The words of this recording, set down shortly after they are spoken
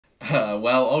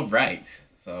Well, alright.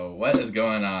 So, what is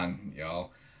going on,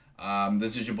 y'all?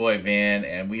 This is your boy Van,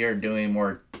 and we are doing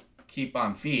more Keep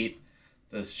on Feet.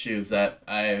 The shoes that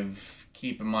I've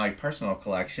keep in my personal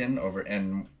collection over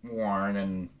and worn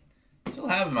and still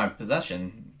have in my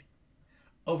possession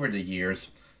over the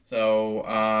years. So,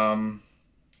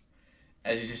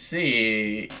 as you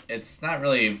see, it's not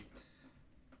really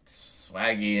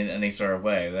swaggy in any sort of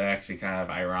way. They're actually kind of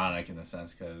ironic in a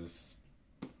sense because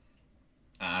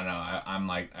I don't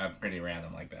know. I'm pretty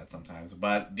random like that sometimes.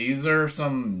 But these are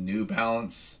some New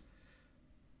Balance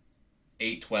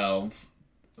 812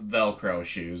 Velcro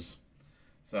shoes.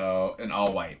 So, in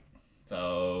all white.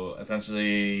 So,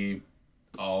 essentially,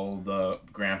 all the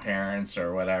grandparents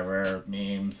or whatever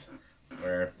memes,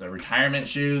 where the retirement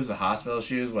shoes, the hospital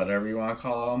shoes, whatever you want to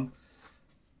call them.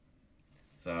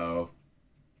 So,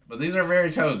 but these are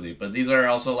very cozy. But these are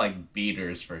also like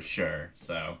beaters for sure.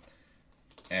 So,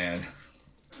 and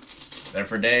they're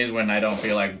for days when I don't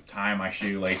feel like tying my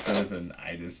shoelaces and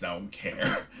I just don't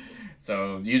care.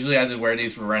 So usually I just wear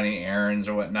these for running errands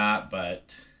or whatnot,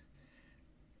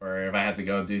 or if I had to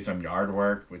go do some yard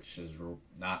work, which is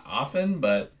not often,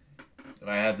 but if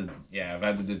I had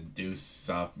to just do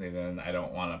something, then I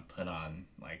don't want to put on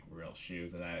like real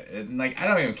shoes. And I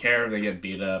don't even care if they get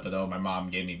beat up. But my mom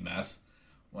gave me mess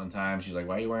one time. She's like,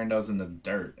 "Why are you wearing those in the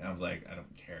dirt?" And I was like, "I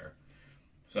don't care."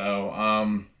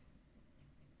 So,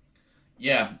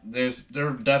 yeah,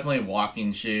 they're definitely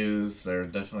walking shoes. They're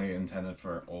definitely intended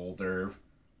for older,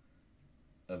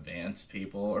 advanced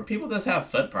people or people that just have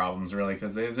foot problems, really,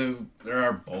 because they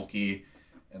are bulky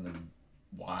and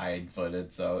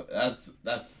wide-footed. So that's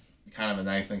kind of a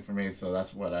nice thing for me. So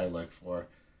that's what I look for.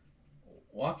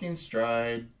 Walking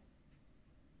stride.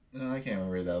 No, I can't even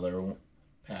read the other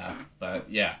path, but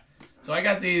yeah. So I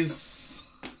got these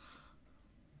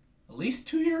at least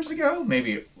 2 years ago,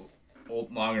 maybe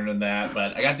longer than that,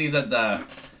 but I got these at the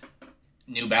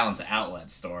New Balance outlet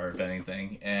store, if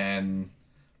anything, and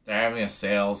they're having a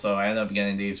sale, so I ended up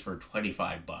getting these for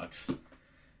 $25.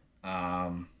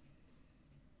 Because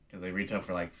they retail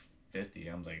for like 50.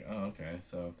 I was like, oh, okay.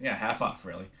 So yeah, half off,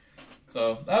 really.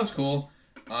 So that was cool.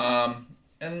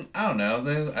 And I don't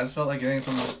know, I just felt like getting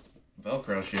some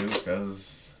Velcro shoes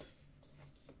because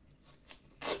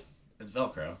it's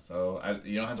Velcro, so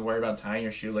you don't have to worry about tying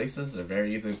your shoelaces. They're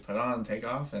very easy to put on and take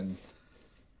off, and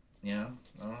I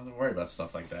don't have to worry about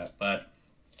stuff like that. But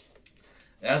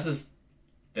it has this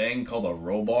thing called a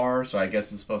roll bar, so I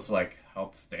guess it's supposed to like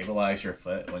help stabilize your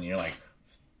foot when you're like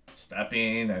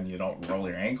stepping and you don't roll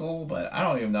your ankle. But I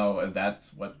don't even know if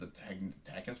that's what the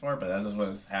tech is for. But that's just what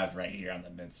it has right here on the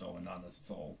midsole and on the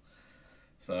sole.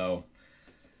 So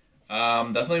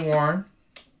definitely worn,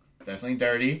 definitely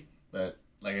dirty, but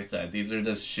like I said, these are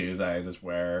just shoes that I just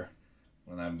wear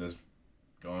when I'm just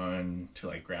going to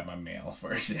like grab my mail,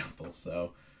 for example.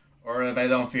 So, or if I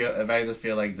just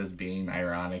feel like just being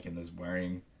ironic and just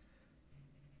wearing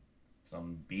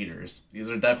some beaters.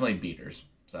 These are definitely beaters.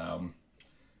 So,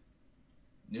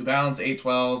 New Balance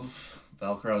 812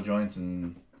 Velcro joints,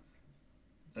 and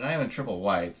they're not even triple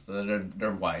white, so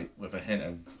they're white with a hint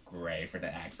of gray for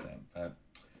the accent. But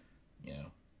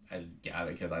I just got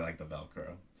it because I like the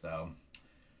Velcro. So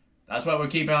that's what we're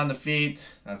keeping on the feet.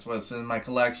 That's what's in my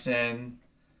collection.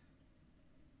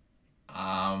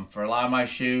 For a lot of my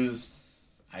shoes,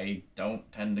 I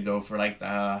don't tend to go for like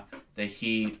the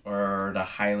heat or the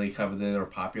highly coveted or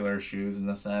popular shoes in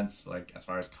the sense, like as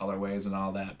far as colorways and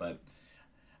all that. But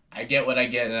I get what I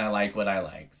get and I like what I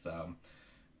like. So,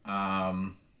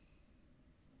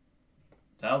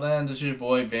 till then, this is your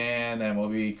boy Van, and we'll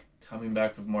be coming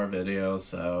back with more videos.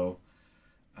 So,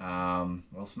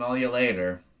 we'll smell you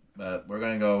later. But we're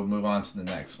going to go move on to the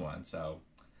next one. So,